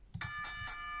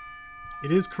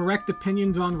It is Correct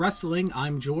Opinions on Wrestling.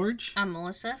 I'm George. I'm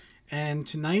Melissa. And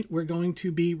tonight we're going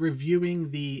to be reviewing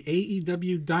the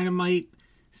AEW Dynamite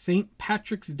St.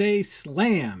 Patrick's Day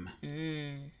Slam.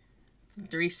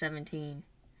 317.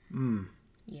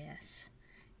 Yes.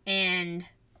 And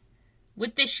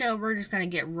with this show, we're just going to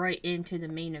get right into the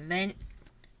main event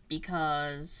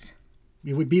because...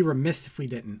 We would be remiss if we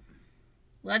didn't.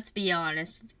 Let's be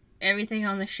honest. Everything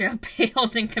on the show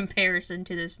pales in comparison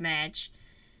to this match.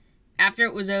 After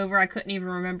it was over, I couldn't even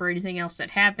remember anything else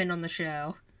that happened on the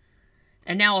show.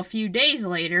 And now a few days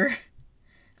later,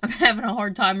 I'm having a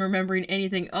hard time remembering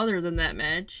anything other than that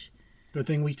match. Good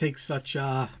thing we take such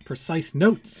precise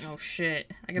notes. Oh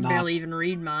shit, I can barely even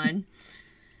read mine.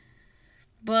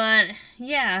 But,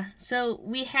 yeah, so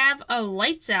we have a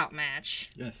lights out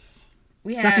match. Yes.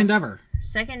 Second ever.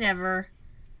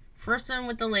 First one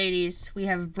with the ladies, we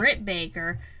have Britt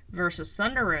Baker versus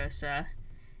Thunder Rosa.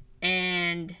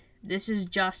 And this is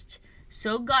just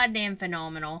so goddamn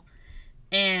phenomenal.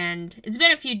 And it's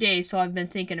been a few days, so I've been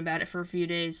thinking about it for a few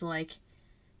days. Like,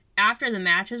 after the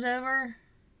match is over,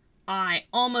 I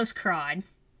almost cried.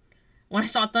 When I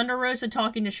saw Thunder Rosa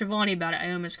talking to Shivani about it,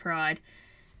 I almost cried.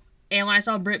 And when I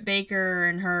saw Britt Baker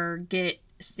and her get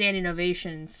standing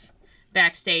ovations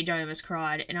backstage, I almost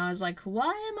cried. And I was like,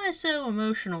 why am I so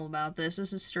emotional about this?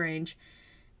 This is strange.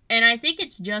 And I think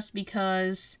it's just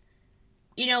because,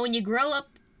 you know, when you grow up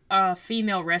a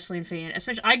female wrestling fan,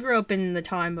 especially, I grew up in the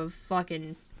time of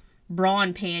fucking bra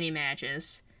and panty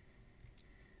matches,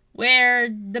 where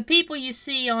the people you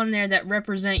see on there that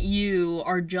represent you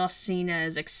are just seen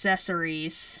as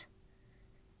accessories.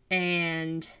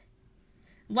 And,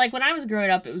 like, when I was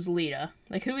growing up, it was Lita.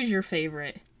 Like, who was your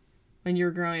favorite when you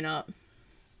were growing up?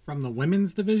 From the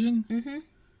women's division? Mm-hmm.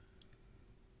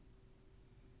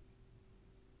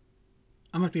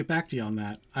 I'm going to have to get back to you on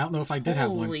that. I don't know if I did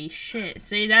have one. Holy shit.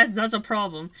 See, that's a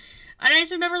problem. And I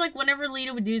just remember, like, whenever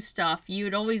Lita would do stuff, you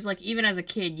would always, like, even as a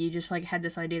kid, you just, like, had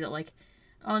this idea that, like,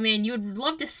 oh, man, you would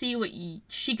love to see what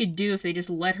she could do if they just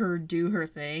let her do her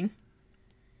thing.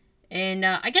 And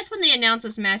I guess when they announced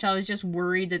this match, I was just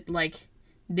worried that, like,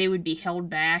 they would be held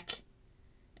back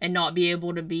and not be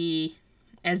able to be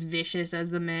as vicious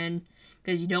as the men,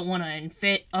 because you don't want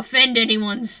to offend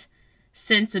anyone's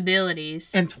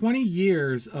sensibilities. And 20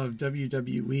 years of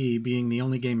WWE being the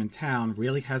only game in town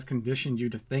really has conditioned you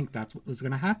to think that's what was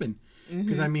going to happen.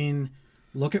 Because, I mean,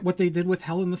 look at what they did with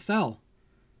Hell in the Cell.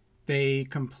 They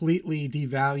completely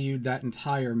devalued that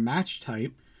entire match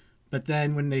type, but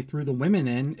then when they threw the women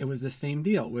in, it was the same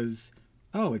deal. It was,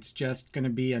 oh, it's just going to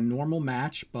be a normal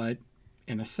match, but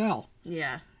in a cell.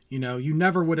 Yeah. You know, you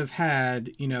never would have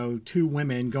had, you know, two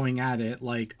women going at it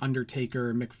like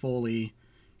Undertaker, Mick Foley,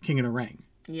 King of the Ring.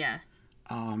 Yeah.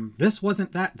 This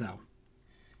wasn't that, though.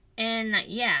 And,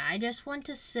 yeah, I just want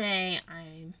to say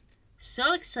I'm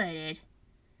so excited.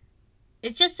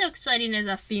 It's just so exciting as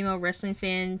a female wrestling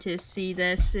fan to see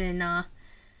this, and I'm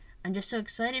just so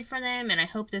excited for them, and I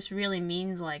hope this really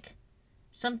means, like,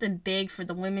 something big for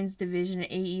the women's division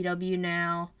at AEW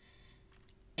now.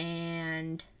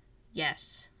 And,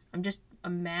 yes, I'm just a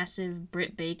massive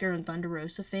Britt Baker and Thunder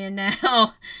Rosa fan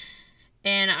now.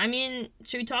 And, I mean,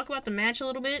 should we talk about the match a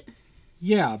little bit?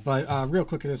 Yeah, but real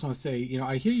quick, I just want to say, you know,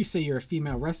 I hear you say you're a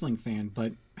female wrestling fan,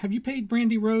 but have you paid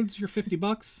Brandy Rhodes your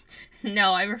 $50?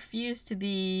 No, I refuse to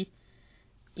be,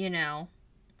 you know,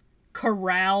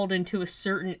 corralled into a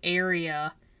certain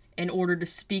area in order to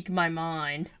speak my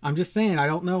mind. I'm just saying, I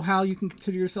don't know how you can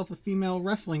consider yourself a female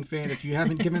wrestling fan if you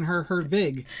haven't given her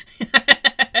VIG.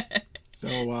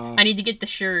 So, I need to get the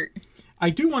shirt. I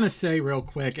do want to say real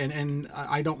quick, and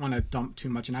I don't want to dump too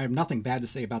much, and I have nothing bad to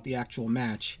say about the actual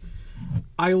match.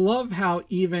 I love how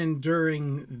even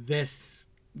during this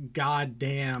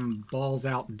goddamn balls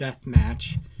out death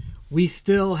match, we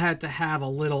still had to have a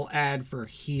little ad for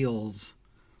heels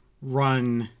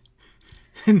run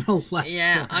in the left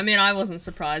Yeah, corner. I mean, I wasn't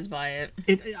surprised by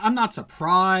it. I'm not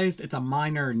surprised. It's a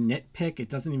minor nitpick. It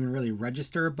doesn't even really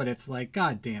register, but it's like,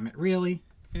 god damn it, really?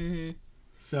 Mm-hmm.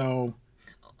 So...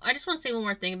 I just want to say one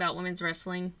more thing about women's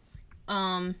wrestling.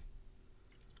 I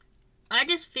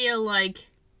just feel like,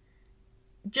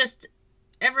 just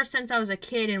ever since I was a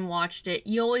kid and watched it,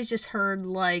 you always just heard,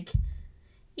 like,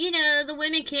 you know, the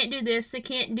women can't do this, they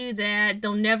can't do that,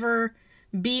 they'll never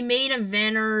be main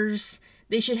eventers,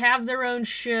 they should have their own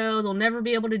show, they'll never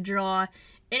be able to draw.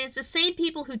 And it's the same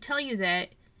people who tell you that,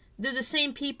 they're the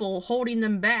same people holding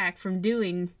them back from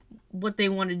doing what they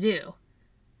want to do.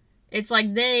 It's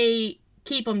like they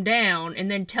keep them down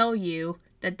and then tell you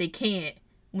that they can't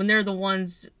when they're the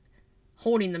ones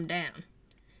holding them down.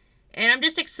 And I'm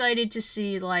just excited to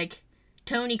see, like,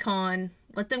 Tony Khan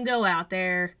let them go out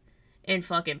there and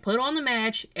fucking put on the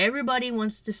match everybody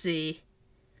wants to see.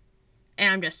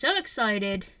 And I'm just so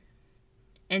excited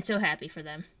and so happy for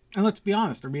them. And let's be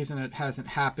honest, the reason it hasn't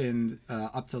happened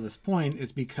up to this point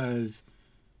is because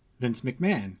Vince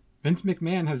McMahon. Vince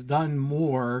McMahon has done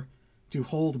more to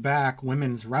hold back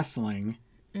women's wrestling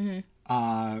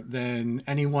than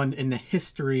anyone in the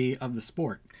history of the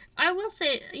sport. I will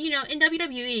say, in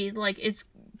WWE, like, it's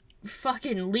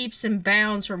fucking leaps and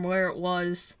bounds from where it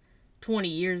was 20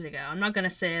 years ago. I'm not gonna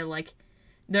say, like,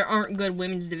 there aren't good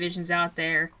women's divisions out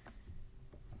there.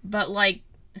 But, like,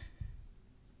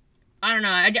 I don't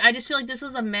know. I just feel like this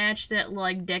was a match that,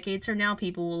 like, decades from now,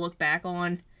 people will look back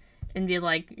on and be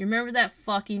like, you remember that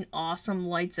fucking awesome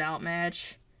Lights Out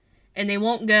match? And they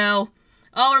won't go,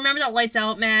 oh, remember that Lights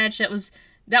Out match? That was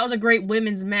a great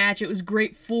women's match. It was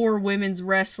great for women's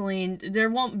wrestling.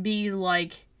 There won't be,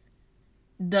 like,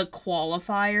 the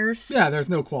qualifiers. Yeah,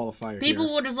 there's no qualifier People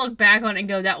here. will just look back on it and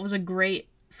go, that was a great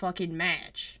fucking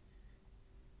match.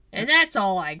 And that's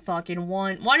all I fucking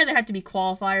want. Why do there have to be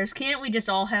qualifiers? Can't we just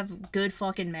all have good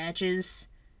fucking matches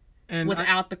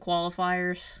without the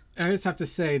qualifiers? I just have to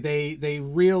say, they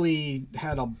really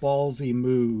had a ballsy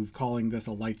move calling this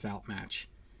a Lights Out match.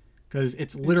 Because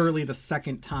it's literally the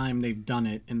second time they've done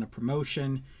it in the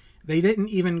promotion. They didn't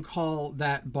even call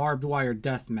that barbed wire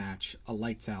death match a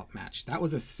Lights Out match. That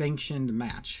was a sanctioned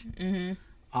match.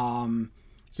 So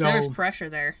there's pressure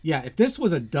there. Yeah, if this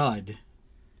was a dud...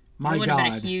 My God. It would have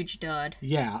been a huge dud.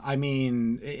 Yeah, I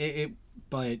mean,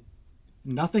 but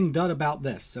nothing dud about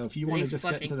this. So if you want to just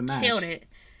get into the match. Killed it.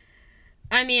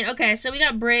 I mean, okay, so we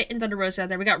got Britt and Thunder Rosa out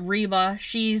there. We got Reba.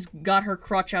 She's got her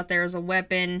crutch out there as a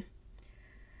weapon.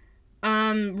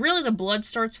 Really the blood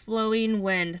starts flowing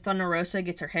when Thunder Rosa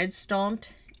gets her head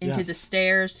stomped into the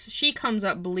stairs. She comes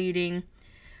up bleeding.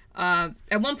 At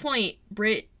one point,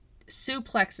 Britt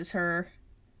suplexes her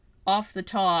off the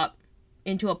top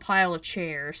into a pile of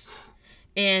chairs.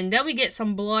 And then we get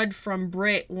some blood from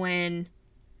Britt when...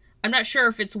 I'm not sure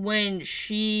if it's when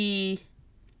she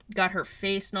got her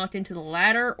face knocked into the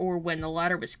ladder or when the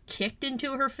ladder was kicked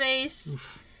into her face.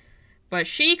 Oof. But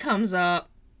she comes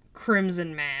up,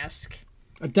 Crimson Mask.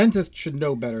 A dentist should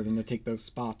know better than to take those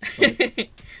spots. But...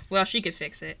 well, she could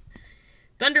fix it.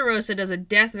 Thunder Rosa does a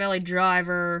Death Valley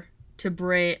driver to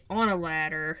Britt on a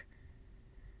ladder.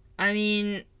 I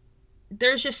mean...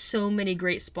 there's just so many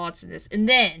great spots in this. And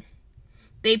then,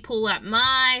 they pull out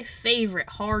my favorite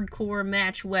hardcore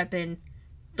match weapon,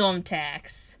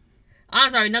 thumbtacks. I'm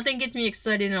sorry, nothing gets me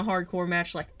excited in a hardcore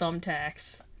match like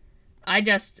thumbtacks.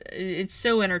 It's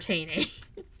so entertaining.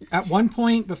 At one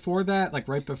point before that, like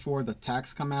right before the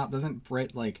tacks come out, doesn't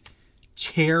Britt, like,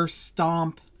 chair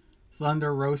stomp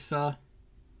Thunder Rosa?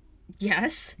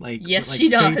 Yes. Yes, she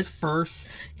does. Face first?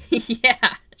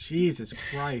 Yeah. Jesus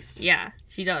Christ. Yeah,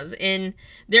 she does. And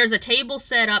there's a table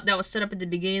set up that was set up at the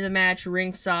beginning of the match,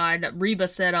 ringside, that Reba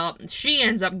set up. She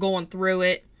ends up going through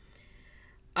it.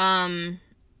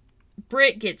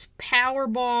 Britt gets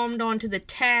powerbombed onto the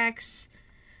tacks.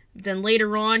 Then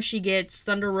later on, she gets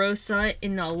Thunder Rosa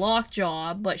in a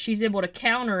lockjaw, but she's able to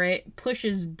counter it,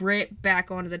 pushes Britt back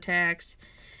onto the tacks.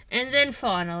 And then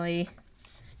finally,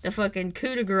 the fucking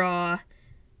coup de grace,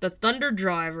 the Thunder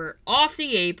Driver, off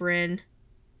the apron.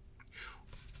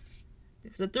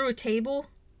 Was it through a table?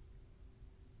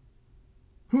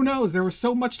 Who knows? There was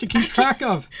so much to keep track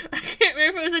of. I can't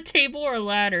remember if it was a table or a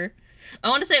ladder. I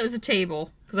want to say it was a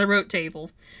table, because I wrote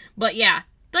table. But yeah,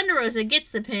 Thunder Rosa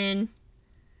gets the pin.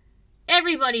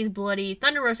 Everybody's bloody.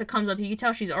 Thunder Rosa comes up. You can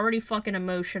tell she's already fucking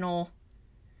emotional.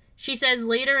 She says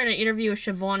later in an interview with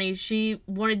Shivani, she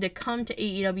wanted to come to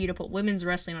AEW to put women's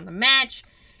wrestling on the match.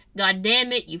 God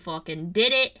damn it, you fucking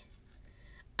did it.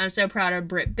 I'm so proud of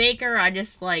Britt Baker. I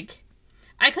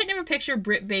could never picture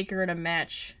Britt Baker in a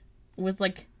match with,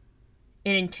 like,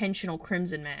 an intentional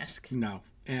Crimson Mask. No.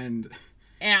 And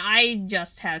I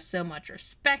just have so much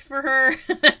respect for her.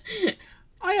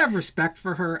 I have respect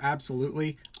for her,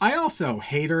 absolutely. I also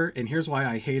hate her, and here's why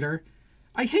I hate her.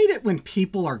 I hate it when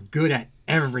people are good at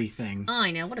everything. Oh,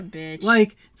 I know, what a bitch.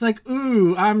 Like, it's like,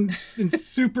 ooh, I'm in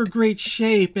super great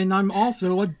shape, and I'm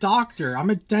also a doctor.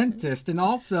 I'm a dentist, and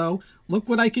also, look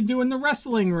what I can do in the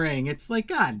wrestling ring. It's like,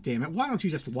 God damn it, why don't you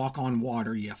just walk on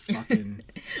water, you fucking...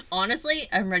 Honestly,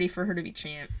 I'm ready for her to be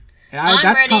champ. Yeah,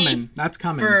 that's coming. That's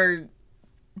coming. For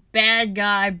bad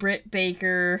guy Britt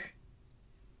Baker,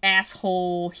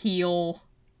 asshole, heel,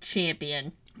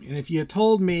 champion. And if you had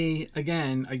told me,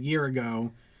 again, a year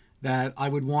ago, that I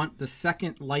would want the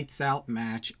second Lights Out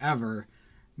match ever,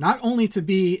 not only to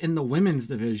be in the women's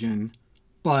division,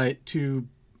 but to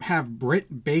have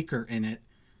Britt Baker in it,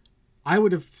 I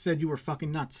would have said you were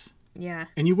fucking nuts. Yeah.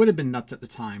 And you would have been nuts at the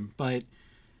time, but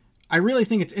I really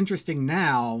think it's interesting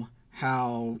now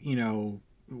how,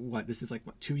 this is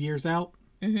 2 years out?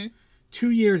 Mm-hmm. 2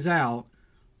 years out,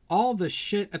 all the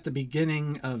shit at the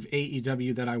beginning of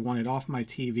AEW that I wanted off my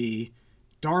TV,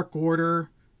 Dark Order,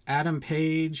 Adam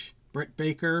Page, Britt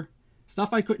Baker,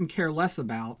 stuff I couldn't care less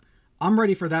about, I'm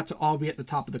ready for that to all be at the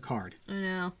top of the card. I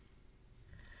know.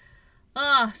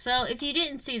 So if you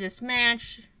didn't see this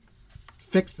match,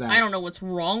 fix that. I don't know what's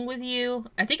wrong with you.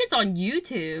 I think it's on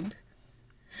YouTube.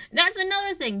 That's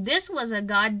another thing. This was a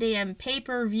goddamn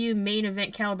pay-per-view main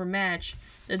event caliber match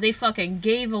that they fucking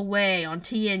gave away on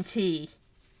TNT.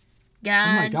 God.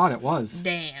 Oh my god, it was.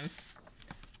 Damn.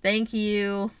 Thank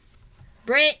you,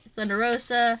 Britt, Thunder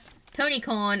Rosa, Tony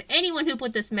Khan, anyone who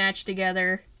put this match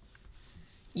together.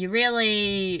 You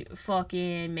really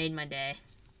fucking made my day.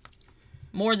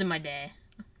 More than my day.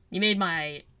 You made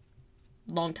my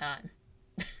long time.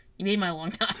 You made my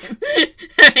long time.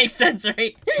 That makes sense,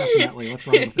 right? Definitely. Let's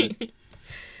run with it.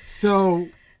 So,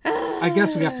 I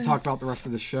guess we have to talk about the rest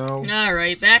of the show.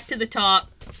 Alright, back to the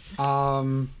top.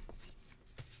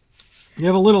 You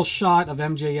have a little shot of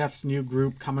MJF's new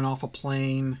group coming off a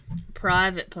plane.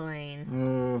 Private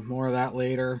plane. More of that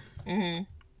later. Mm-hmm.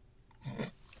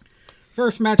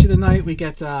 First match of the night, we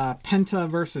get Penta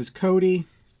versus Cody.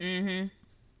 Mm-hmm.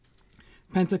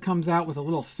 Penta comes out with a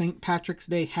little St. Patrick's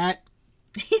Day hat.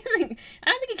 I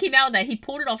don't think he came out with that. He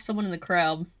pulled it off someone in the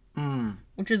crowd.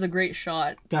 Which is a great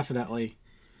shot. Definitely.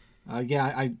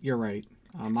 You're right.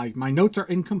 My notes are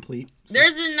incomplete. So.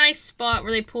 There's a nice spot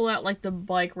where they pull out the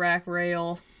bike rack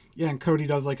rail. Yeah, and Cody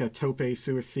does a tope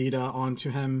suicida onto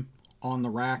him on the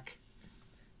rack.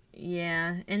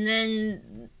 Yeah, and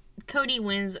then Cody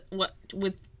wins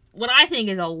with what I think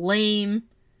is a lame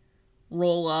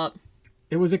roll up.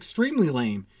 It was extremely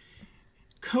lame.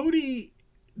 Cody,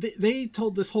 they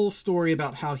told this whole story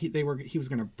about how he was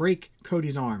going to break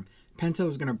Cody's arm. Penta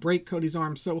was going to break Cody's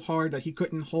arm so hard that he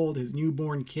couldn't hold his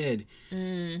newborn kid.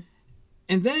 And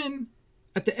then,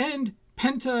 at the end,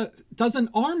 Penta does an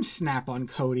arm snap on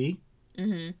Cody.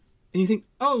 Mm-hmm. And you think,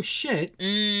 oh shit.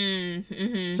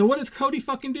 Mm-hmm. So what does Cody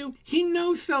fucking do? He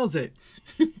no-sells it.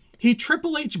 He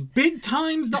Triple H big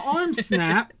times the arm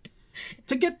snap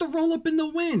to get the roll-up in the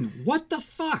win. What the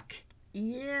fuck?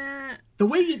 Yeah. The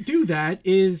way you do that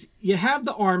is you have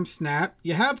the arm snap,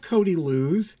 you have Cody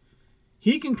lose,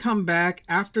 he can come back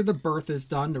after the birth is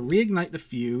done to reignite the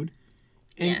feud,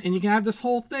 and you can have this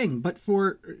whole thing. But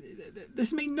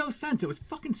this made no sense. It was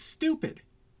fucking stupid.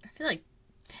 I feel like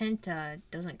Penta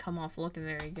doesn't come off looking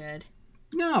very good.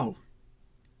 No.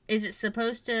 Is it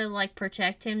supposed to,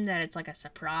 protect him that it's a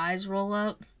surprise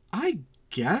roll-up? I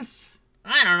guess.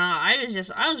 I don't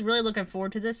know. I was really looking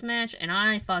forward to this match, and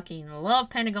I fucking love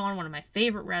Pentagon, one of my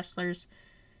favorite wrestlers.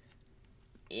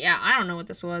 Yeah, I don't know what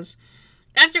this was.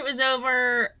 After it was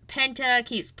over, Penta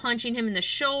keeps punching him in the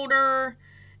shoulder.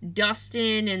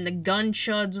 Dustin and the gun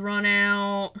chuds run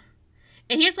out.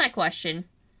 And here's my question.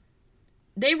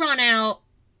 They run out.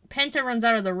 Penta runs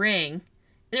out of the ring.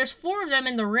 There's 4 of them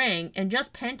in the ring, and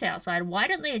just Penta outside. Why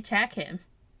didn't they attack him?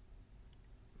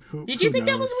 Did you think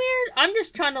that was weird? I'm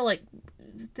just trying to,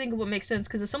 think of what makes sense,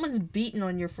 because if someone's beating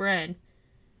on your friend,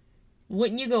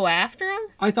 wouldn't you go after him?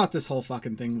 I thought this whole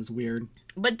fucking thing was weird.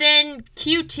 But then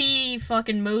QT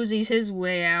fucking moseys his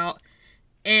way out,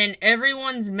 and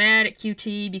everyone's mad at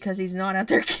QT because he's not out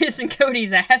there kissing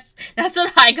Cody's ass. That's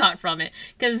what I got from it,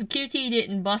 because QT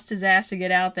didn't bust his ass to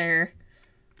get out there.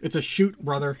 It's a shoot,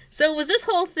 brother. So was this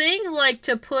whole thing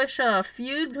to push a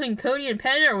feud between Cody and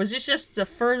Penta, or was this just to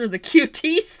further the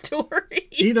QT story?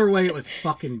 Either way, it was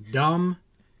fucking dumb.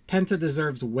 Penta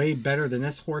deserves way better than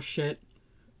this horse shit.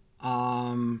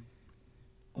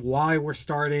 Why we're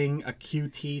starting a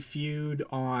QT feud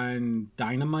on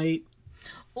Dynamite?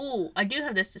 Ooh, I do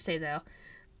have this to say, though.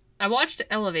 I watched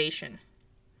Elevation,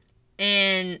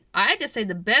 and I have to say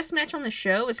the best match on the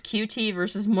show is QT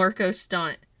versus Marco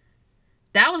Stunt.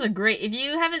 That was a great... If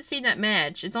you haven't seen that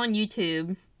match, it's on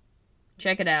YouTube.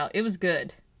 Check it out. It was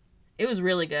good. It was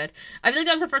really good. I think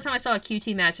that was the first time I saw a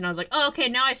QT match, and I was like, oh, okay,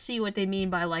 now I see what they mean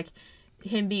by,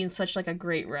 him being such, a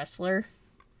great wrestler.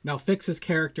 Now fix his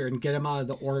character and get him out of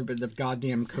the orbit of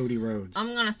goddamn Cody Rhodes.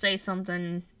 I'm gonna say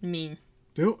something mean.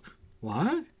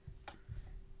 What?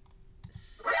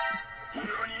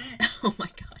 Oh my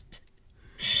god.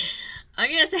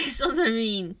 I'm gonna say something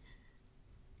mean.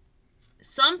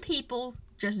 Some people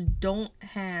just don't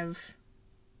have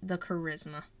the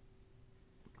charisma.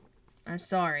 I'm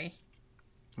sorry.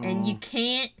 Oh. And you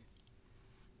can't...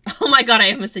 Oh my god,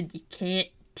 I almost said you can't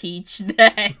teach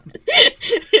that.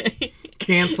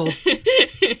 Cancelled.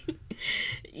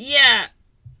 Yeah.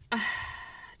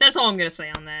 That's all I'm going to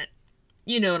say on that.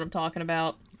 You know what I'm talking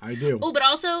about. I do. Oh, but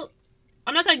also,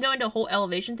 I'm not going to go into a whole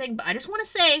Elevation thing, but I just want to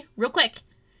say, real quick,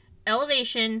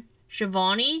 Elevation,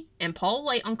 Shivani, and Paul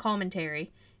White on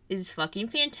commentary is fucking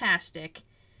fantastic.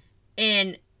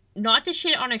 And not to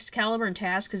shit on Excalibur and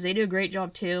Taz, because they do a great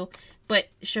job too, but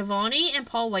Shivani and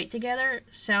Paul White together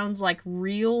sounds like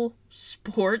real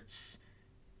sports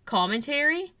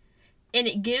commentary, and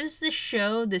it gives the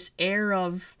show this air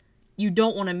of you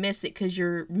don't want to miss it because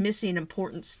you're missing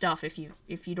important stuff if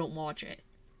you don't watch it.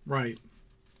 Right.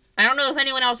 I don't know if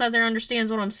anyone else out there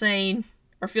understands what I'm saying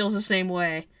or feels the same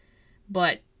way,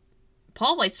 but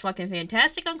Paul White's fucking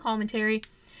fantastic on commentary,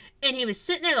 and he was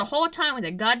sitting there the whole time with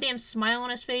a goddamn smile on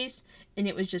his face, and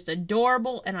it was just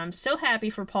adorable, and I'm so happy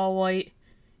for Paul White.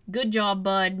 Good job,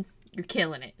 bud. You're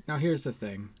killing it. Now here's the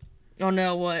thing. Oh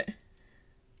no, what?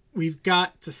 We've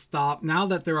got to stop. Now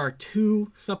that there are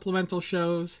 2 supplemental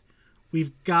shows,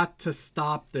 we've got to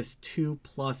stop this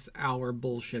 2+ hour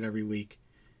bullshit every week.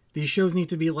 These shows need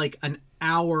to be like an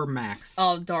hour max.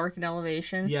 Oh, Dark and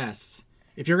Elevation? Yes.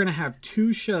 If you're going to have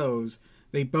 2 shows,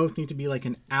 they both need to be like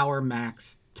an hour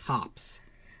max tops.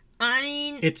 I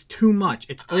mean... It's too much.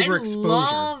 It's overexposure.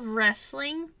 I love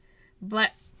wrestling,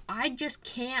 but I just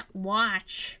can't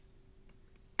watch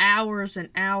hours and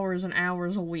hours and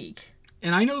hours a week.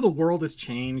 And I know the world has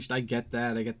changed. I get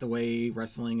that. I get the way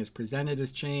wrestling is presented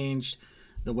has changed.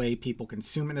 The way people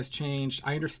consume it has changed.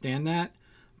 I understand that.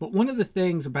 But one of the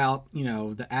things about,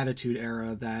 the Attitude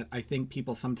Era that I think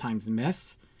people sometimes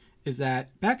miss is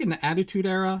that back in the Attitude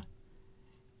Era,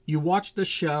 you watched the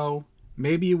show,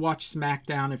 maybe you watched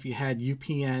SmackDown if you had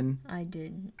UPN. I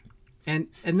didn't. And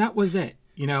that was it.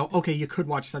 Okay, you could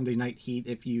watch Sunday Night Heat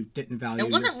if you didn't value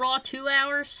it. Wasn't Raw 2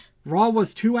 hours? Raw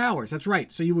was 2 hours, that's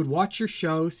right. So you would watch your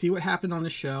show, see what happened on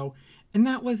the show, and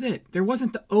that was it. There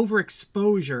wasn't the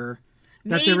overexposure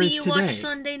that there is today. Maybe you watched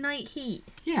Sunday Night Heat.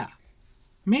 Yeah.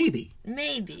 Maybe.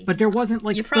 But there wasn't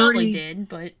like you 30... probably did,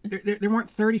 but... There weren't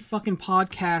 30 fucking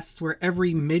podcasts where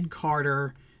every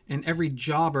mid-carder and every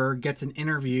jobber gets an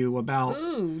interview about...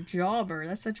 Ooh, jobber.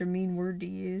 That's such a mean word to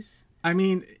use. I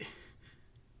mean...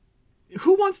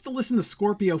 Who wants to listen to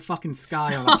Scorpio fucking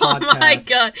Sky on a podcast? Oh my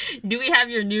god. Do we have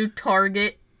your new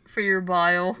target for your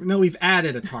bio? No, we've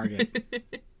added a target.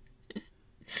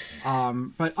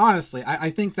 But honestly, I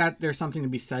think that there's something to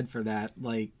be said for that.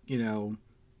 Like,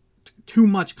 too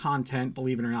much content,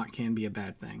 believe it or not, can be a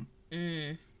bad thing.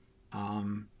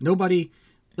 Nobody,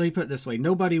 let me put it this way,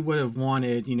 nobody would have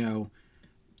wanted,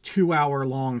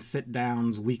 2-hour-long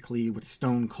sit-downs weekly with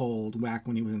Stone Cold back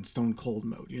when he was in Stone Cold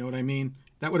mode. You know what I mean?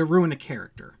 That would have ruined a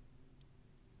character.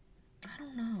 I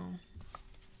don't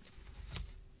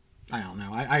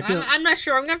know. I feel... I'm not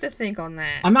sure. I'm going to have to think on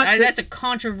that. That's a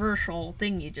controversial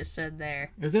thing you just said there.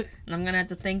 Is it? And I'm going to have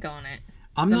to think on it.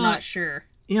 I'm not sure.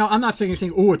 I'm not saying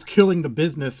oh, it's killing the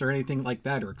business or anything like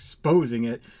that or exposing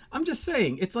it. I'm just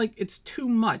saying it's too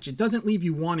much. It doesn't leave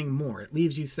you wanting more. It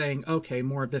leaves you saying, okay,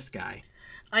 more of this guy.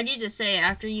 I need to say,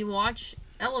 after you watch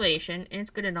Elevation, and it's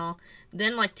good and all,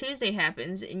 then Tuesday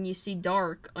happens and you see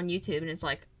Dark on YouTube and it's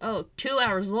 2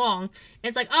 hours long.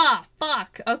 And it's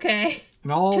fuck, okay.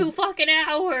 2 fucking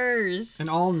hours. And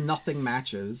all nothing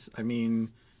matches. I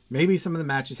mean, maybe some of the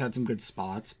matches had some good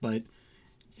spots, but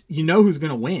you know who's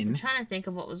going to win. I'm trying to think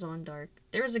of what was on Dark.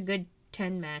 There was a good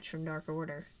 10 match from Dark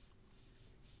Order.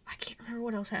 I can't remember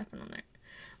what else happened on there.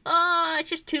 It's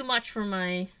just too much for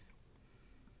my...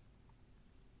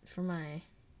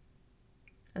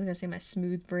 I was going to say my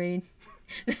smooth brain.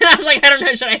 I was I don't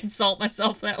know, should I insult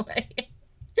myself that way?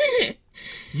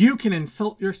 You can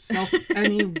insult yourself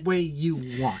any way you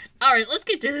want. Alright, let's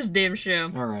get to this damn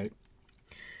show. Alright,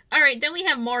 then we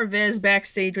have Marvez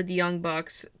backstage with the Young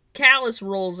Bucks. Callis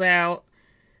rolls out.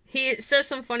 He says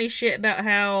some funny shit about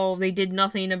how they did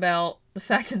nothing about the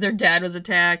fact that their dad was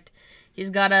attacked. He's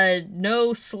got a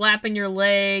no slapping your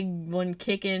leg when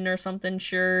kicking or something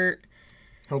shirt.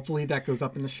 Hopefully that goes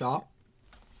up in the shop.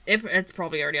 It's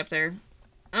probably already up there.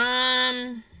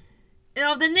 Then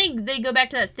they go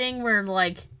back to that thing where,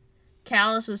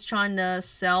 Callis was trying to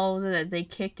sell that they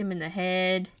kicked him in the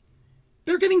head.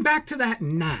 They're getting back to that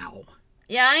now.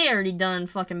 Yeah, I already done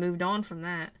fucking moved on from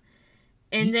that.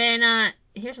 And then,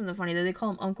 here's something funny, though. They call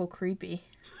him Uncle Creepy.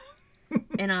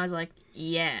 And I was like,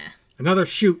 yeah. Another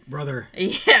shoot, brother.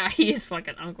 Yeah, he is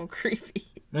fucking Uncle Creepy.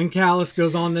 Then Callis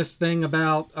goes on this thing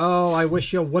about, oh, I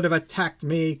wish you would have attacked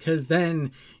me, because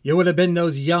then you would have been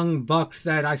those young bucks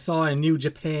that I saw in New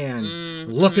Japan.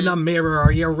 Mm-hmm. Look in the mirror,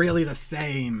 are you really the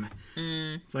same?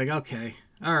 Mm. It's okay,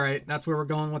 all right, that's where we're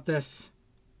going with this.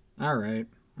 All right,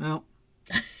 well,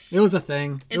 it was a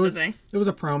thing. It was a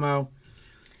promo.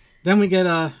 Then we get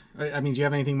do you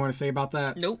have anything more to say about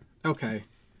that? Nope. Okay.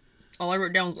 All I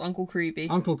wrote down was Uncle Creepy.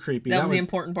 Uncle Creepy. That was the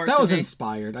important part. That was me.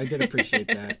 inspired. I did appreciate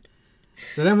that.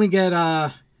 So then we get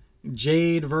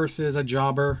Jade versus a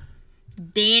jobber.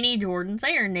 Danny Jordan.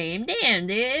 Say her name. Damn,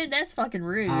 dude. That's fucking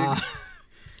rude.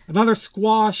 Another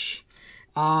squash.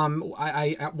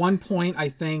 I at one point, I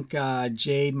think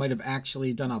Jade might have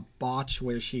actually done a botch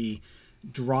where she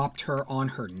dropped her on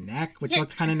her neck, which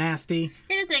looks kind of nasty.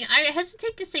 Here's the thing. I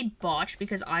hesitate to say botch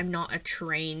because I'm not a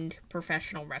trained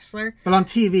professional wrestler. But on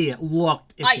TV, it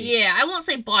looked iffy. Yeah, I won't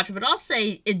say botch, but I'll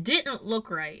say it didn't look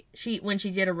right. When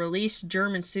she did a release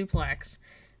German suplex,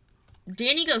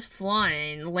 Danny goes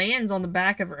flying, lands on the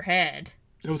back of her head.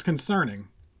 It was concerning.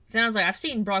 So I was like, I've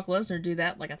seen Brock Lesnar do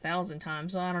that like 1,000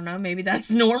 times, so I don't know, maybe that's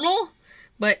normal,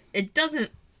 but it doesn't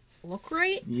look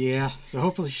right. Yeah, so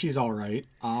hopefully she's alright.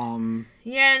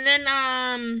 Yeah, and then,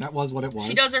 that was what it was.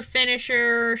 She does her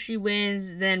finisher, she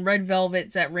wins, then Red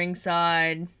Velvet's at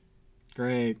ringside.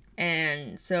 Great.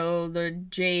 And so the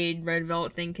Jade Red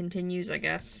Velvet thing continues, I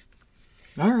guess.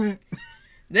 Alright.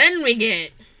 Then we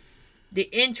get the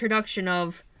introduction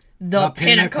of the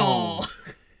Pinnacle.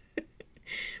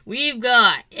 We've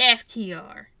got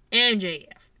FTR, MJF,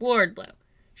 Wardlow,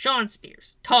 Shawn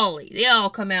Spears, Tully. They all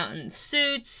come out in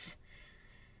suits.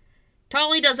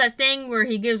 Tully does that thing where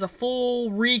he gives a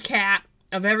full recap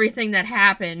of everything that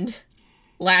happened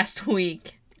last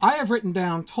week. I have written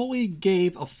down, Tully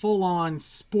gave a full-on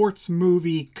sports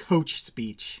movie coach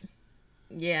speech.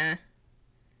 Yeah.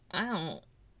 I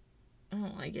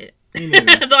don't like it. Neither.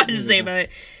 That's all I have to say about it.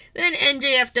 Then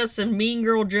MJF does some mean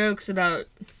girl jokes about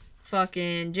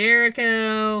fucking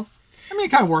Jericho. I mean,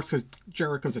 it kind of works because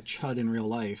Jericho's a chud in real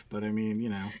life, but I mean, you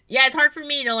know. Yeah, it's hard for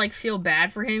me to, feel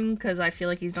bad for him because I feel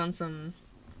like he's done some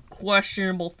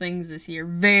questionable things this year.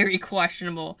 Very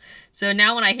questionable. So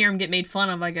now when I hear him get made fun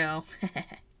of, I go,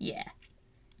 yeah,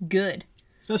 good.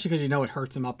 Especially because you know it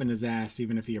hurts him up in his ass,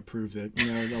 even if he approves it. You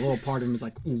know, the little part of him is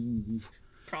like, ooh.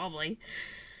 Probably.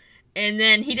 And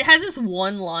then he has this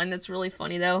one line that's really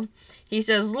funny, though. He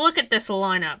says, look at this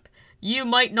lineup. You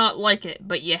might not like it,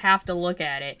 but you have to look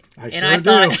at it. I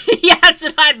thought, yeah, that's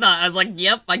what I thought. I was like,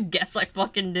 yep, I guess I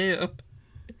fucking do.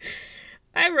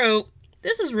 I wrote,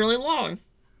 this is really long.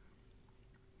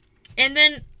 And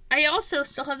then I also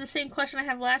still have the same question I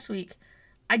have last week.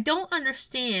 I don't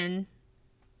understand,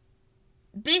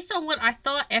 based on what I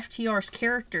thought FTR's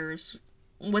characters,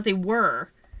 what they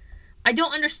were, I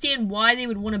don't understand why they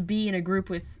would want to be in a group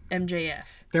with MJF.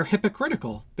 They're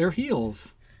hypocritical. They're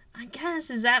heels. I guess,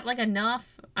 is that,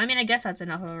 enough? I mean, I guess that's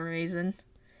enough of a reason.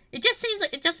 It just seems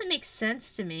like it doesn't make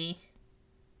sense to me.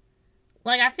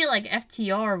 I feel like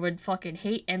FTR would fucking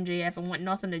hate MJF and want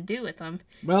nothing to do with him.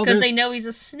 Well, because they know he's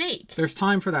a snake. There's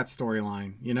time for that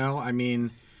storyline, you know? I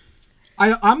mean,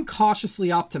 I'm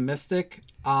cautiously optimistic.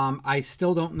 I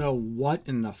still don't know what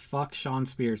in the fuck Shawn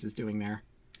Spears is doing there.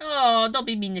 Oh, don't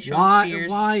be mean to Shawn Spears.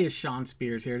 Why is Shawn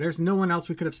Spears here? There's no one else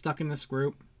we could have stuck in this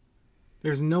group.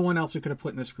 There's no one else we could have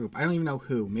put in this group. I don't even know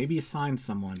who. Maybe assign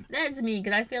someone. That's me,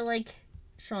 because I feel like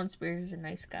Shawn Spears is a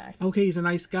nice guy. Okay, he's a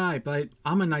nice guy, but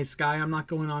I'm a nice guy. I'm not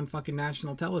going on fucking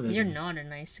national television. You're not a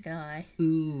nice guy.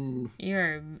 Ooh.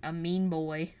 You're a mean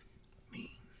boy. Mean.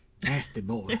 Nasty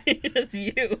boy. That's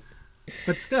you.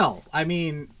 But still, I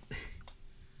mean,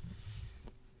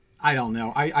 I don't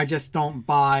know. I just don't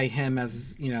buy him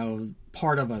as,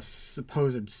 part of a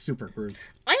supposed supergroup.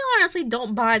 I honestly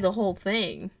don't buy the whole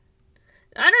thing.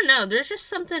 I don't know. There's just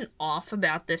something off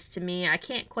about this to me. I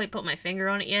can't quite put my finger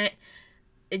on it yet.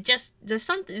 There's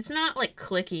something, it's not,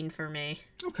 clicking for me.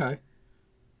 Okay.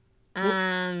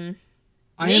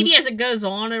 Maybe as it goes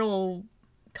on, it'll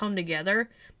come together.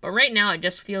 But right now, it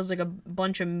just feels like a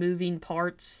bunch of moving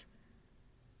parts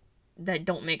that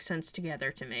don't make sense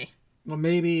together to me. Well,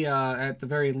 maybe at the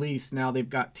very least, now they've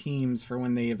got teams for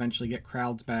when they eventually get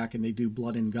crowds back and they do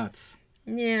blood and guts.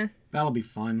 Yeah. That'll be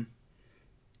fun.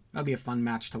 That'll be a fun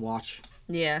match to watch.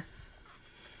 Yeah.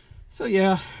 So,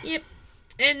 yeah. Yep.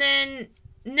 And then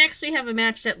next we have a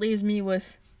match that leaves me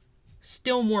with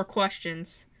still more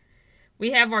questions.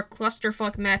 We have our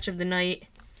clusterfuck match of the night.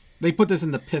 They put this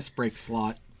in the piss break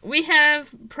slot. We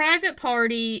have Private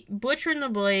Party, Butcher and the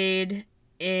Blade,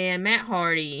 and Matt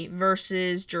Hardy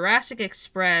versus Jurassic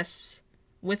Express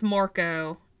with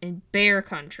Marco in Bear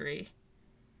Country.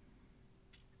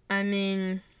 I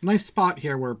mean... Nice spot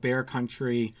here where Bear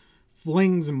Country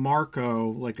flings Marco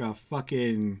like a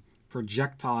fucking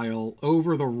projectile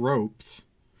over the ropes.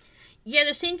 Yeah,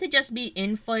 there seemed to just be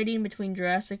infighting between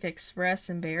Jurassic Express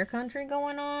and Bear Country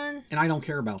going on. And I don't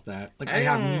care about that. I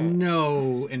have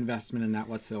no investment in that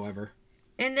whatsoever.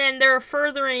 And then they're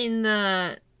furthering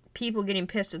the people getting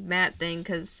pissed with Matt thing,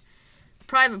 because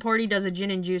Private Party does a gin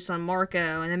and juice on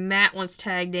Marco, and then Matt once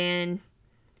tagged in.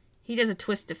 He does a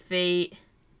twist of fate.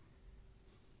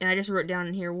 And I just wrote down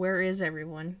in here, where is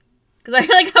everyone? Because I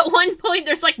feel like at one point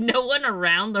there's like no one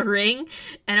around the ring.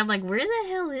 And I'm like, where the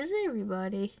hell is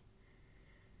everybody?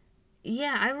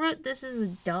 Yeah, I wrote this as a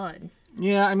dud.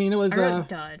 Yeah, I mean, it was a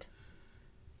dud.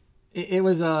 It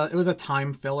was a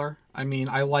time filler. I mean,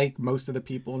 I like most of the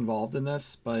people involved in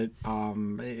this, but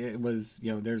it was,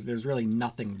 there's really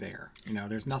nothing there.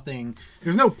 There's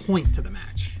no point to the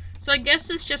match. So I guess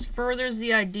this just furthers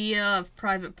the idea of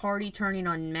Private Party turning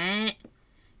on Matt.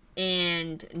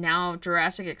 And now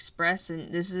Jurassic Express,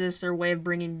 and this is their way of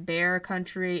bringing Bear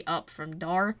Country up from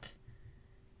dark.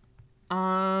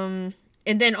 And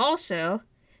then also,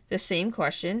 the same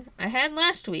question I had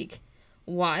last week.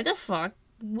 Why the fuck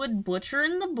would Butcher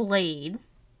and the Blade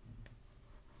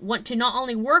want to not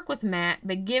only work with Matt,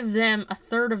 but give them a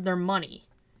third of their money?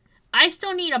 I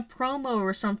still need a promo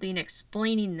or something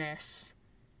explaining this.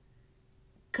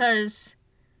 Because,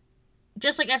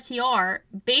 just like FTR,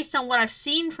 based on what I've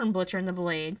seen from Butcher and the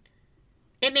Blade,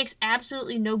 it makes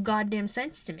absolutely no goddamn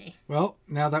sense to me. Well,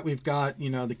 now that we've got, the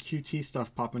QT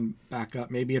stuff popping back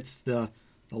up, maybe it's the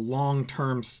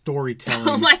long-term storytelling.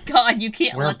 Oh my god, you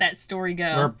can't let that story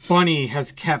go. Where Bunny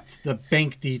has kept the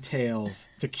bank details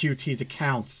to QT's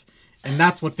accounts, and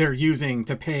that's what they're using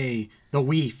to pay the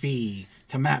Wii fee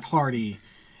to Matt Hardy.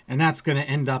 And that's going to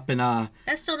end up in a...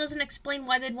 That still doesn't explain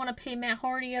why they'd want to pay Matt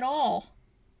Hardy at all.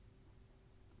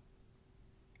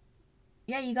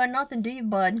 Yeah, you got nothing, do you,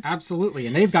 bud? Absolutely,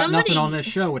 and they've got nothing on this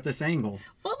show with this angle.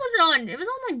 What was it on? It was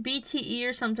on, like, BTE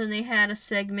or something. They had a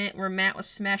segment where Matt was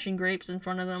smashing grapes in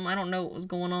front of them. I don't know what was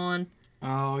going on.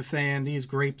 Oh, saying these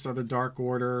grapes are the Dark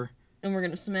Order. And we're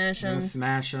going to smash them.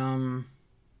 Smash them.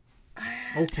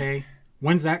 Okay.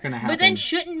 When's that going to happen? But then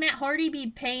shouldn't Matt Hardy be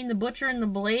paying the Butcher and the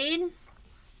Blade?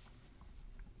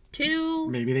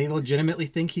 Maybe they legitimately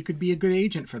think he could be a good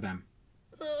agent for them.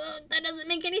 That doesn't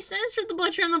make any sense for the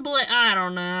Butcher and the Blade. I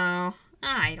don't know.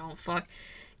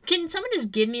 Can someone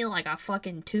just give me like a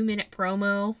fucking 2-minute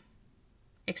promo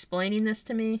explaining this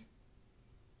to me?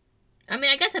 I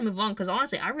mean, I guess I move on because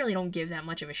honestly, I really don't give that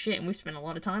much of a shit, and we spent a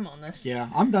lot of time on this. Yeah,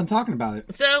 I'm done talking about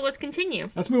it. So let's continue.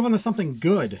 Let's move on to something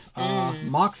good.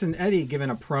 Mox and Eddie giving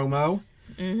a promo.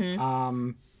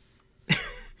 Mm-hmm.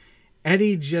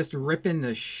 Eddie just ripping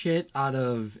the shit out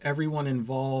of everyone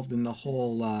involved in the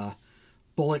whole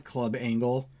Bullet Club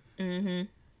angle. Mm-hmm.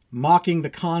 Mocking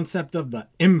the concept of the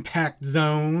impact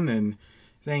zone and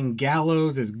saying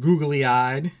Gallows is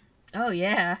googly-eyed. Oh,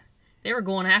 yeah. They were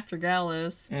going after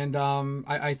Gallows. And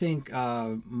I think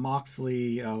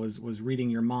Moxley was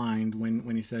reading your mind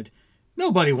when he said,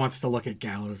 nobody wants to look at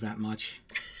Gallows that much.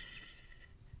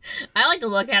 I like to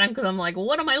look at him because I'm like,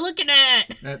 what am I looking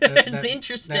at? It's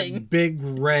interesting. That big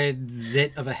red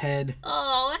zit of a head.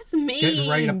 Oh, that's mean. Getting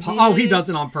ready to pop. Oh, he does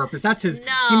it on purpose. That's his.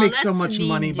 No, he makes so much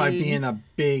money by being a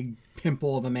big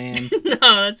pimple of a man. No,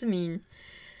 that's mean.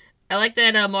 I like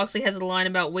that Moxley has a line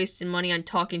about wasting money on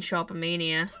talking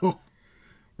Shopomania. Oh,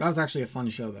 that was actually a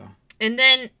fun show, though. And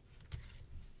then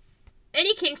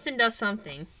Eddie Kingston does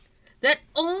something that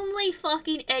only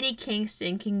fucking Eddie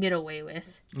Kingston can get away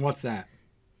with. What's that?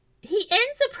 He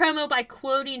ends the promo by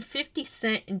quoting 50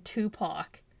 Cent and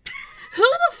Tupac. Who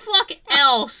the fuck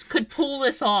else could pull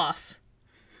this off?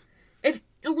 If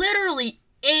literally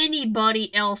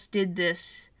anybody else did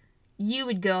this, you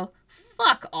would go,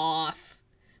 fuck off.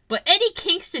 But Eddie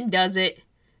Kingston does it,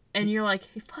 and you're like,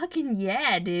 fucking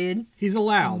yeah, dude. He's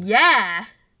allowed. Yeah.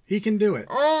 He can do it.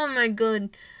 Oh my god.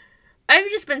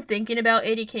 I've just been thinking about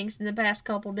Eddie Kingston the past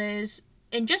couple days,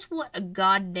 and just what a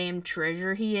goddamn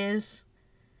treasure he is.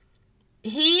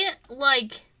 He,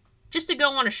 just to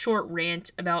go on a short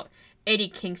rant about Eddie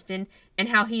Kingston and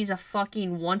how he's a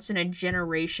fucking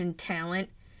once-in-a-generation talent,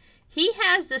 he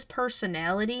has this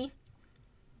personality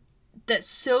that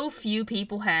so few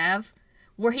people have,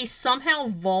 where he's somehow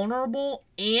vulnerable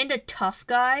and a tough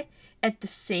guy at the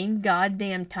same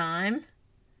goddamn time.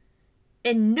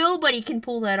 And nobody can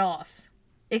pull that off,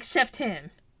 except him.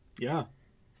 Yeah.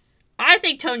 I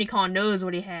think Tony Khan knows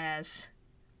what he has,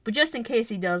 but just in case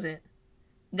he doesn't,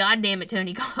 God damn it,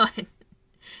 Tony Khan.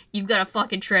 You've got a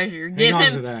fucking treasure. Give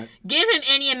him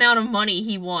any amount of money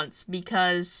he wants,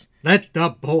 because... Let the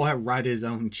boy write his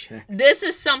own check. This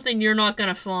is something you're not going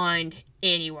to find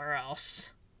anywhere else.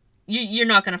 You're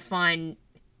not going to find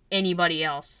anybody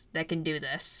else that can do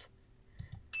this.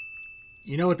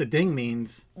 You know what the ding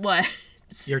means? What?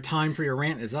 Your time for your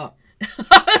rant is up.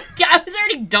 I was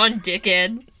already done,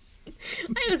 dickhead.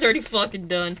 I was already fucking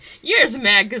done. You're just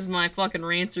mad because my fucking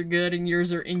rants are good and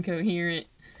yours are incoherent.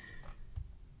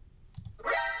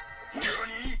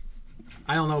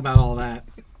 I don't know about all that.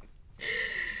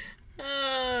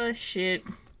 Oh, shit.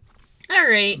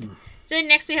 Alright. Then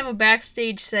next we have a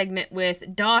backstage segment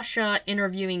with Dasha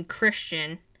interviewing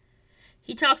Christian.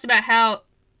 He talks about how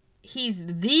he's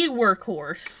the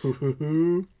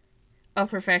workhorse of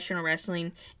professional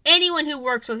wrestling. Anyone who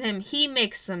works with him, he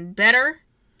makes them better.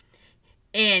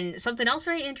 And something else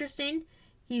very interesting,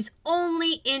 he's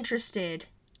only interested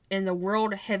in the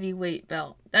World Heavyweight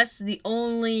belt. That's the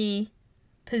only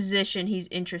position he's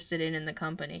interested in the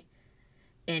company.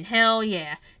 And hell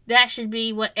yeah, that should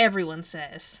be what everyone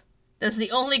says. That's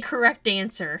the only correct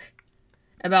answer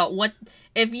about what...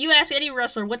 If you ask any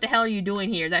wrestler, what the hell are you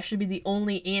doing here? That should be the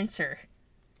only answer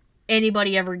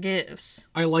anybody ever gives.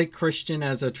 I like Christian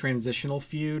as a transitional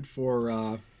feud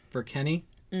for Kenny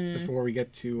before we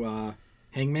get to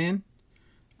Hangman.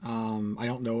 I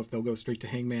don't know if they'll go straight to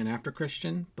Hangman after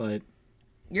Christian, but...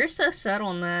 You're so set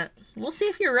on that. We'll see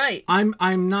if you're right.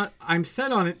 I'm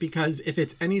set on it because if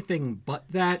it's anything but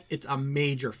that, it's a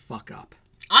major fuck up.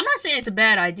 I'm not saying it's a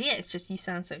bad idea, it's just you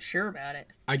sound so sure about it.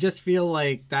 I just feel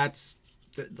like that's...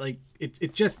 Like,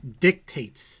 it just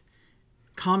dictates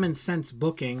common sense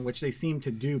booking, which they seem to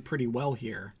do pretty well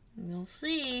here. We'll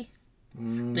see.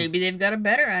 Maybe they've got a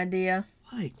better idea.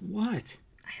 Like what?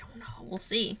 I don't know. We'll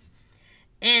see.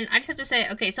 And I just have to say,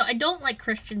 okay, so I don't like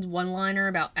Christian's one-liner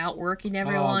about outworking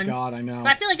everyone. Oh, God, I know.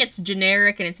 I feel like it's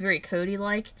generic and it's very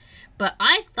Cody-like. But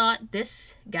I thought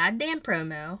this goddamn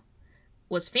promo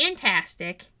was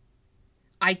fantastic.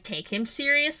 I take him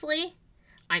seriously.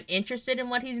 I'm interested in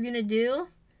what he's going to do.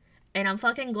 And I'm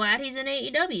fucking glad he's in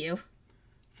AEW.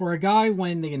 For a guy,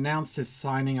 when they announced his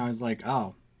signing, I was like,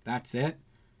 oh, that's it?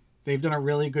 They've done a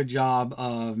really good job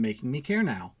of making me care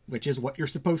now, which is what you're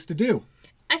supposed to do.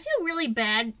 I feel really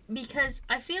bad because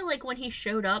I feel like when he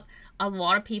showed up, a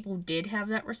lot of people did have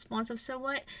that response of so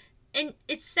what? And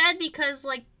it's sad because,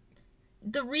 like,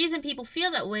 the reason people feel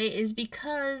that way is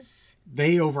because...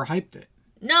 They overhyped it.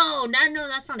 No,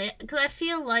 that's not it. Because I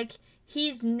feel like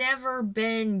he's never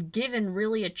been given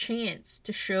really a chance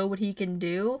to show what he can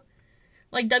do.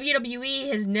 Like, WWE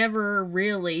has never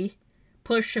really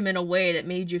pushed him in a way that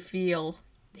made you feel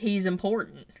he's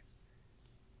important.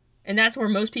 And that's where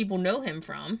most people know him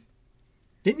from.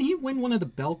 Didn't he win one of the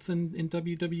belts in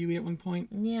WWE at one point?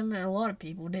 Yeah, but a lot of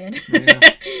people did. Yeah.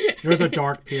 There was a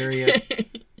dark period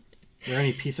where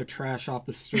any piece of trash off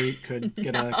the street could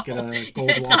get a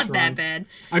gold it's watch not run. that bad.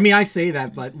 I mean, I say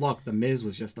that, but look, The Miz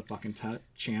was just a fucking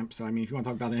champ. So, I mean, if you want to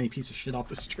talk about any piece of shit off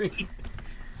the street.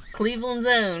 Cleveland's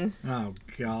own. Oh,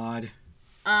 God.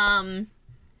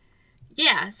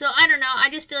 Yeah, so I don't know. I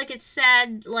just feel like it's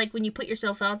sad, like, when you put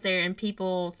yourself out there and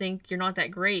people think you're not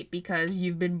that great because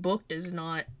you've been booked as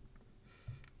not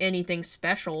anything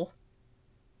special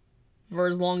for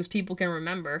as long as people can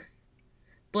remember.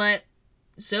 But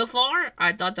so far,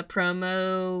 I thought the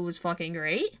promo was fucking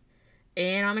great,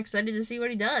 and I'm excited to see what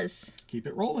he does. Keep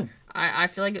it rolling. I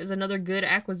feel like it was another good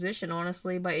acquisition,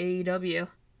 honestly, by AEW.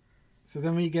 So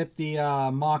then we get the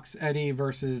Mox Eddie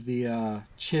versus the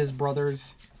Chiz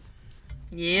brothers.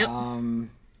 Yep.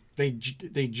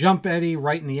 They jump Eddie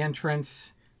right in the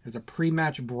entrance. There's a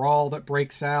pre-match brawl that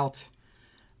breaks out.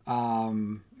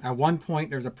 At one point,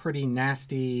 there's a pretty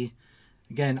nasty...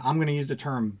 Again, I'm going to use the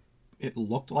term, it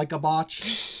looked like a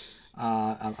botch.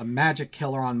 A magic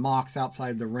killer on Mox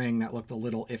outside the ring that looked a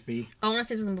little iffy. I want to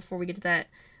say something before we get to that.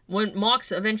 When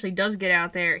Mox eventually does get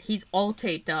out there, he's all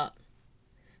taped up.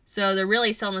 So they're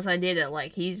really selling this idea that,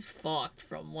 like, he's fucked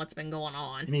from what's been going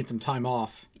on. He needs some time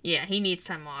off. Yeah, he needs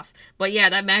time off. But yeah,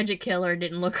 that magic killer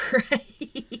didn't look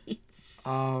right.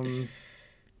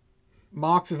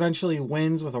 Mox eventually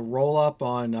wins with a roll-up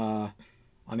on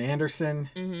Anderson.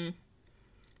 Mm-hmm.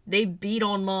 They beat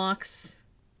on Mox.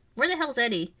 Where the hell's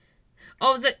Eddie?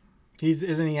 Oh, is it...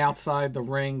 Isn't he outside the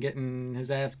ring getting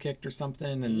his ass kicked or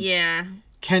something? And yeah.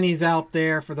 Kenny's out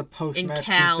there for the post-match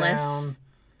beatdown.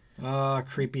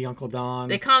 Creepy Uncle Don.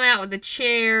 They come out with a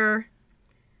chair.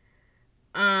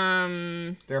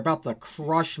 They're about to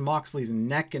crush Moxley's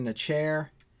neck in the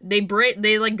chair. They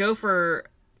go for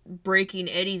breaking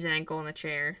Eddie's ankle in the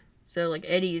chair. So, like,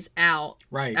 Eddie's out.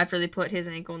 Right. After they put his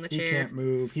ankle in the chair. He can't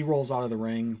move. He rolls out of the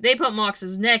ring. They put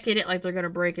Mox's neck in it like they're going to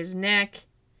break his neck.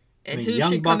 And the who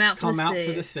Young should Bucks come out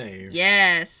for the save.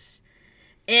 Yes.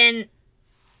 And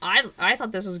I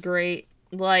thought this was great.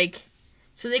 Like,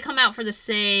 so they come out for the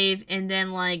save, and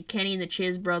then, like, Kenny and the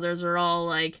Chiz brothers are all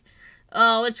like,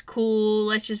 oh, it's cool,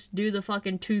 let's just do the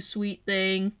fucking too sweet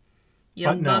thing.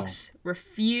 Young Bucks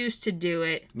refuse to do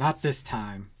it. Not this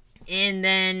time. And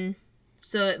then,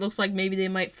 so it looks like maybe they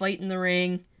might fight in the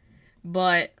ring,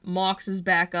 but Mox is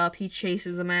back up, he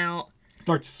chases him out.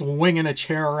 starts swinging a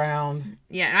chair around.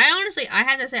 Yeah, and I have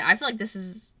to say, I feel like this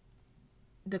is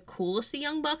the coolest the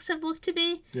Young Bucks have looked to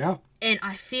be. Yeah. And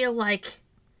I feel like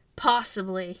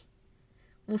possibly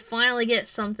we'll finally get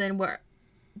something where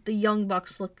the Young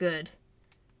Bucks look good.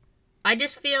 I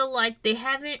just feel like they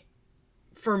haven't,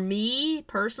 for me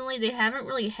personally, they haven't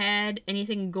really had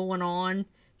anything going on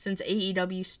since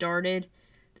AEW started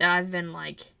that I've been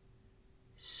like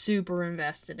super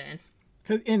invested in.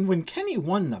 And when Kenny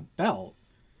won the belt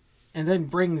and then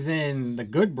brings in the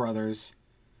Good Brothers,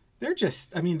 they're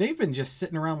just, I mean, they've been just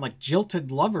sitting around like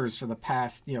jilted lovers for the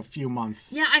past, few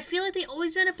months. Yeah, I feel like they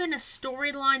always end up in a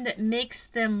storyline that makes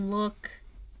them look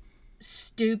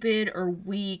stupid or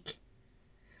weak.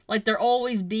 Like, they're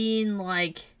always being,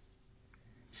 like,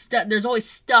 there's always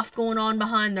stuff going on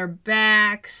behind their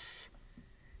backs.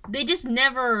 They just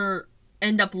never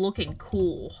end up looking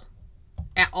cool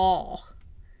at all.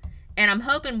 And I'm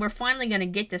hoping we're finally going to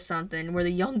get to something where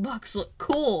the Young Bucks look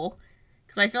cool,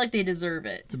 because I feel like they deserve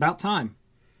it. It's about time.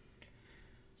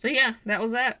 So yeah, that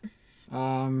was that.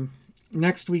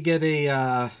 Next we get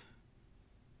a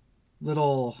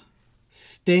little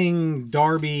Sting,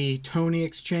 Darby, Tony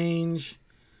exchange.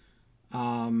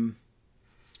 Darby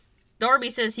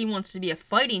says he wants to be a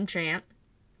fighting champ,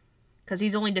 because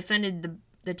he's only defended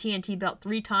the TNT belt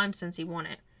 3 times since he won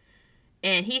it.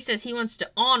 And he says he wants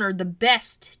to honor the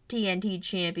best TNT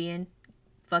champion,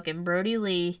 fucking Brody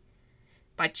Lee,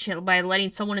 by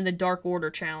letting someone in the Dark Order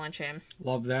challenge him.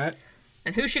 Love that.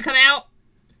 And who should come out?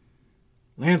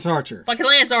 Lance Archer. Fucking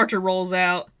Lance Archer rolls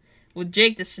out with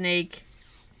Jake the Snake.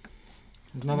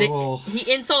 There's another little...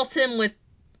 He insults him with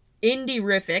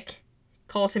Indy-rific,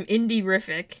 calls him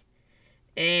Indy-rific,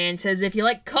 and says, if you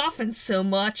like coffins so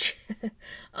much,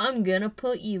 I'm gonna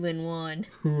put you in one.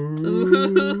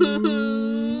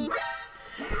 Ooh.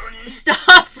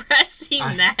 Stop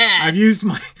pressing that. I've used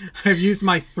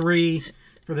my 3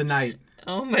 for the night.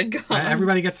 Oh my god.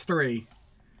 Everybody gets 3.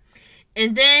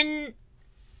 And then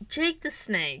Jake the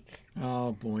Snake.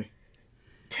 Oh boy.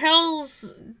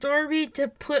 Tells Darby to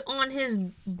put on his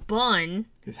bun.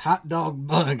 His hot dog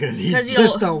bun, because he's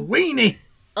just a weenie.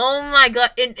 Oh my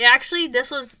god. And actually, this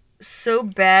was so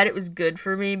bad it was good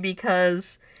for me,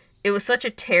 because it was such a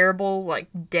terrible, like,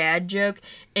 dad joke,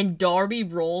 and Darby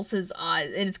rolls his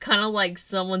eyes, and it's kind of like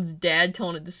someone's dad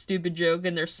telling a stupid joke,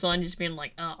 and their son just being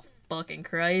like, oh, fucking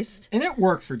Christ. And it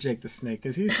works for Jake the Snake,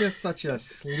 because he's just such a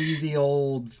sleazy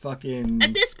old fucking...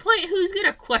 At this point, who's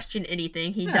gonna question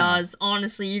anything he does?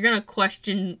 Honestly, you're gonna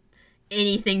question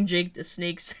anything Jake the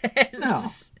Snake says. No.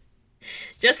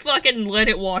 Just fucking let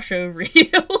it wash over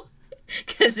you.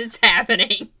 Because it's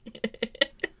happening.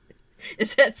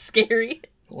 Is that scary?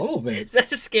 A little bit. Is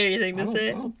that a scary thing to say?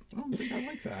 I don't think I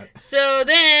like that. So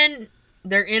then,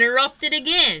 they're interrupted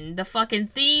again. The fucking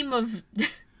theme of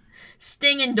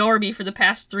Sting and Darby for the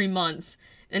past 3 months.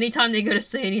 Anytime they go to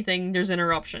say anything, there's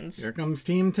interruptions. Here comes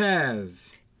Team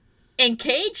Taz. And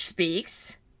Cage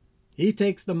speaks. He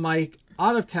takes the mic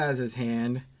out of Taz's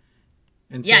hand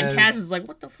and says... Yeah, and Taz is like,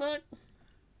 what the fuck?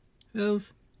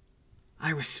 Goes,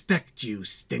 I respect you,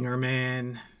 Stinger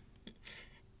Man.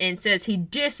 And says he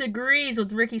disagrees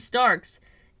with Ricky Starks.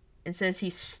 And says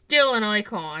he's still an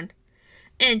icon.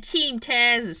 And Team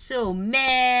Taz is so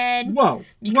mad. Whoa.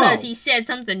 Because he said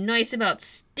something nice about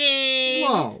Sting.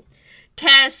 Whoa.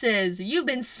 Taz says, you've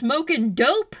been smoking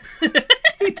dope?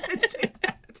 He did say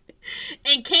that.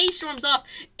 And Cage storms off.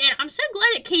 And I'm so glad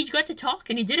that Cage got to talk,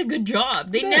 and he did a good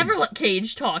job. They never let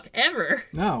Cage talk, ever.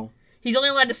 No. He's only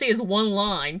allowed to say his one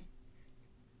line.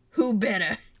 Who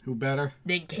better? Who better?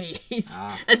 Than Cage.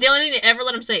 That's the only thing they ever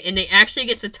let him say. And they actually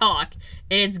get to talk.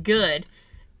 And it's good.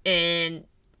 And...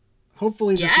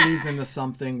 hopefully this leads into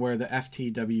something where the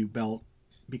FTW belt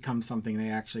becomes something they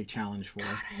actually challenge for.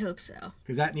 God, I hope so.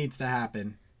 Because that needs to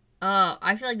happen.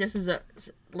 I feel like this is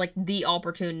the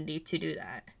opportunity to do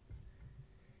that.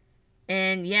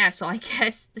 And yeah, so I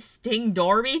guess the Sting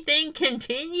Darby thing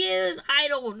continues. I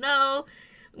don't know.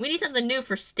 We need something new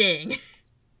for Sting.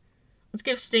 Let's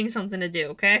give Sting something to do,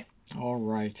 okay? All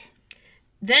right.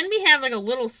 Then we have like a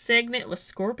little segment with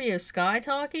Scorpio Sky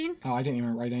talking. Oh, I didn't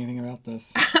even write anything about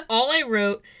this. All I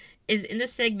wrote is in the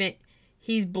segment,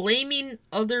 he's blaming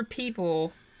other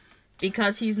people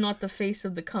because he's not the face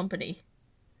of the company.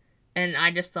 And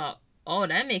I just thought, oh,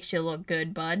 that makes you look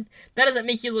good, bud. That doesn't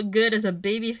make you look good as a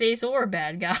babyface or a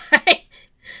bad guy.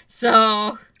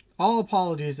 So... all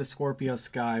apologies to Scorpio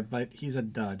Sky, but he's a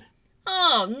dud.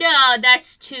 Oh, no,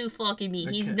 that's too fucking me.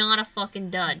 Okay. He's not a fucking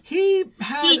dud. He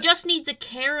just needs a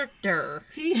character.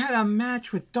 He had a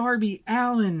match with Darby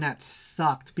Allin that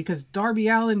sucked because Darby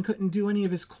Allin couldn't do any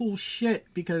of his cool shit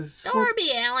because... Darby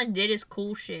Allin did his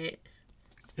cool shit.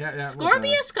 Yeah,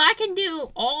 Scorpio Sky can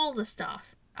do all the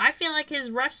stuff. I feel like his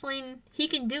wrestling, he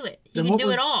can do it. He can do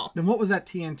it all. Then what was that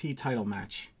TNT title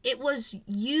match? It was,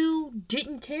 you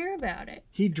didn't care about it.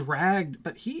 He dragged,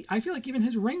 but I feel like even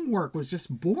his ring work was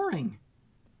just boring.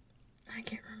 I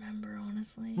can't remember,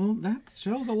 honestly. Well, that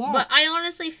shows a lot. But I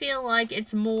honestly feel like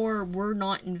it's more we're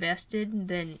not invested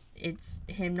than it's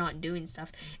him not doing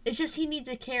stuff. It's just he needs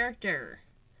a character.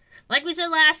 Like we said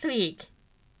last week.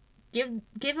 Give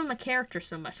him a character,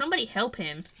 somebody. Somebody help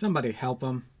him. Somebody help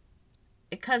him.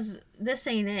 Because this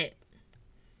ain't it.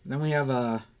 Then we have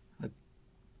a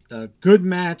good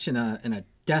match and a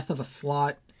death of a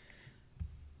slot.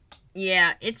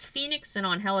 Yeah, it's Phoenix and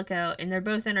Angelico, and they're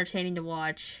both entertaining to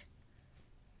watch.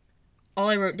 All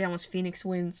I wrote down was Phoenix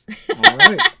wins. All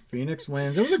right, Phoenix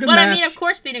wins. It was a good match. But I mean, of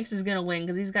course Phoenix is gonna win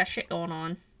because he's got shit going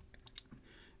on.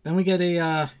 Then we get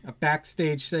a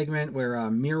backstage segment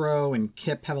where Miro and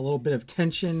Kip have a little bit of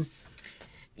tension.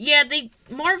 Yeah,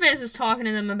 Marvez is talking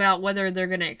to them about whether they're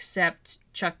going to accept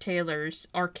Chuck Taylor's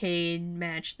arcade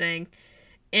match thing.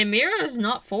 And Miro's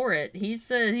not for it. He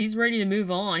said he's ready to move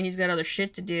on. He's got other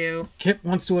shit to do. Kip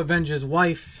wants to avenge his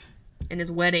wife. And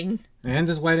his wedding. And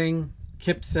his wedding.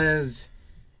 Kip says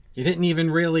he didn't even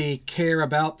really care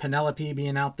about Penelope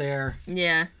being out there.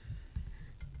 Yeah.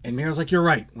 And Miro's like, you're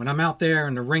right. When I'm out there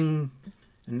and the ring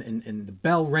and the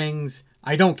bell rings,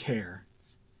 I don't care.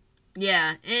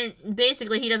 Yeah, and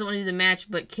basically he doesn't want to do the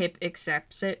match, but Kip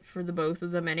accepts it for the both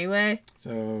of them anyway.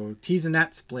 So, teasing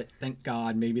that split. Thank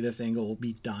God, maybe this angle will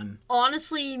be done.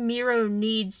 Honestly, Miro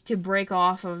needs to break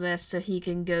off of this so he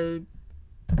can go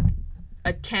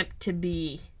attempt to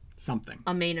be something.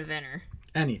 A main eventer.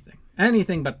 Anything.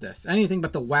 Anything but this. Anything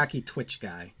but the wacky Twitch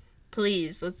guy.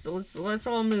 Please, let's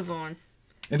all move on.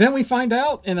 And then we find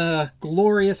out in a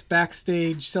glorious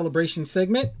backstage celebration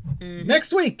segment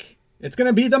next week. It's going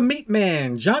to be the Meat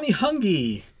Man, Johnny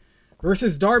Hungy,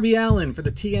 versus Darby Allin for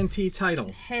the TNT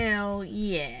title. Hell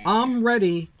yeah. I'm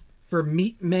ready for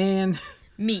Meat Man.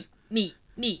 Meat.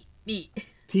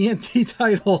 TNT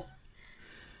title.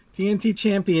 TNT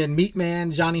champion, Meat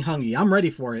Man, Johnny Hungy. I'm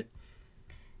ready for it.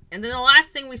 And then the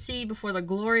last thing we see before the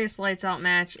glorious Lights Out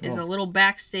match is a little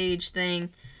backstage thing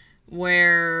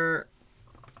where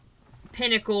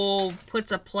Pinnacle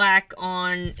puts a plaque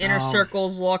on Inner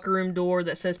Circle's locker room door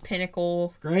that says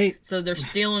Pinnacle. Great. So they're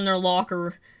stealing their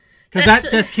locker. Because that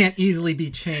just can't easily be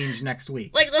changed next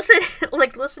week.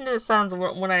 Listen to the sounds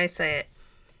when I say it.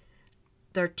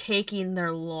 They're taking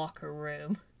their locker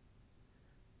room.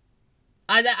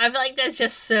 I feel like that's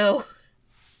just so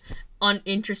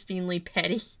uninterestingly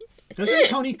petty. Doesn't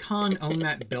Tony Khan own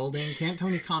that building? Can't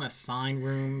Tony Khan assign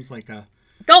rooms like a...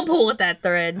 Don't pull at that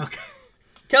thread. Okay.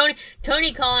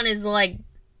 Tony Khan is like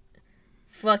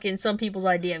fucking some people's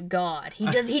idea of God. He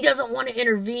doesn't want to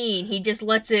intervene. He just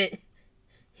lets it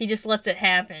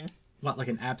happen. What, like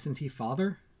an absentee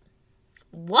father?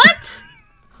 What?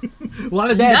 A lot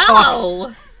of dad talk.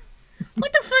 No.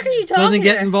 What the fuck are you talking? Doesn't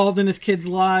get involved in his kids'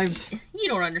 lives. You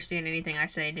don't understand anything I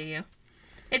say, do you?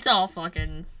 It's all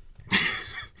fucking...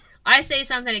 I say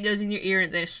something, it goes in your ear,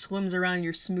 and then it swims around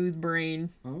your smooth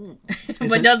brain. Oh.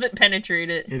 But doesn't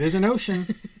penetrate it. It is an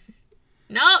ocean.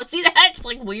 No, see, that's,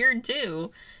 like, weird,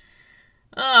 too.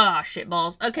 Oh,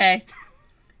 shitballs. Okay.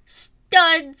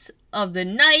 Studs of the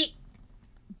night.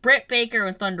 Britt Baker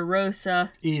and Thunder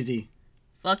Rosa. Easy.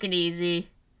 Fucking easy.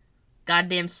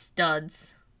 Goddamn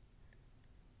studs.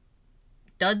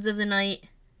 Duds of the night.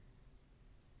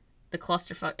 The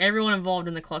clusterfuck. Everyone involved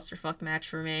in the clusterfuck match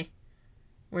for me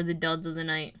were the duds of the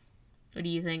night. What do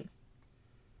you think?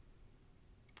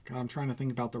 God, I'm trying to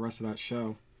think about the rest of that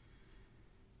show.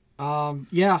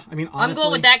 Yeah, I mean, honestly... I'm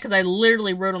going with that because I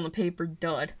literally wrote on the paper,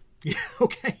 dud. Yeah,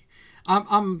 okay.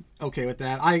 I'm okay with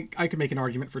that. I could make an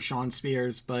argument for Sean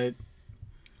Spears, but...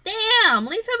 Damn,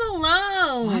 leave him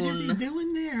alone. What is he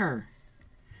doing there?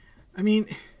 I mean...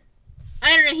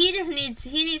 I don't know, he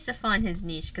needs to find his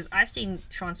niche, because I've seen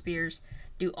Sean Spears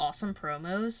do awesome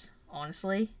promos,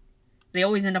 honestly. They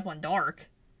always end up on Dark.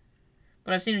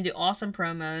 But I've seen him do awesome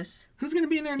promos. Who's going to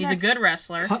be in there next? He's a good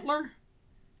wrestler. Cutler?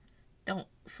 Don't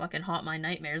fucking haunt my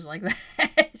nightmares like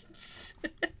that.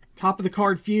 Top of the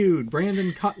card feud,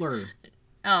 Brandon Cutler.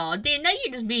 Oh, Dan, now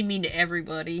you're just being mean to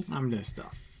everybody. I'm just a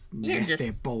you're nasty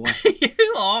just, boy.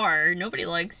 You are. Nobody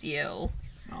likes you.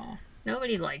 Oh.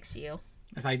 Nobody likes you.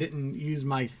 If I didn't use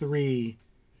my 3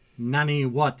 nanny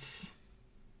whats,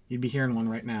 you'd be hearing one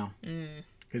right now.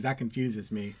 Because that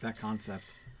confuses me, that concept.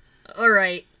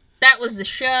 Alright. That was the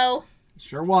show.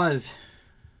 Sure was.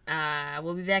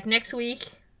 We'll be back next week.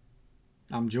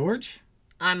 I'm George.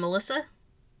 I'm Melissa.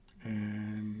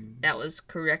 And... that was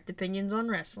Correct Opinions on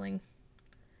Wrestling.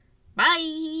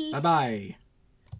 Bye! Bye-bye.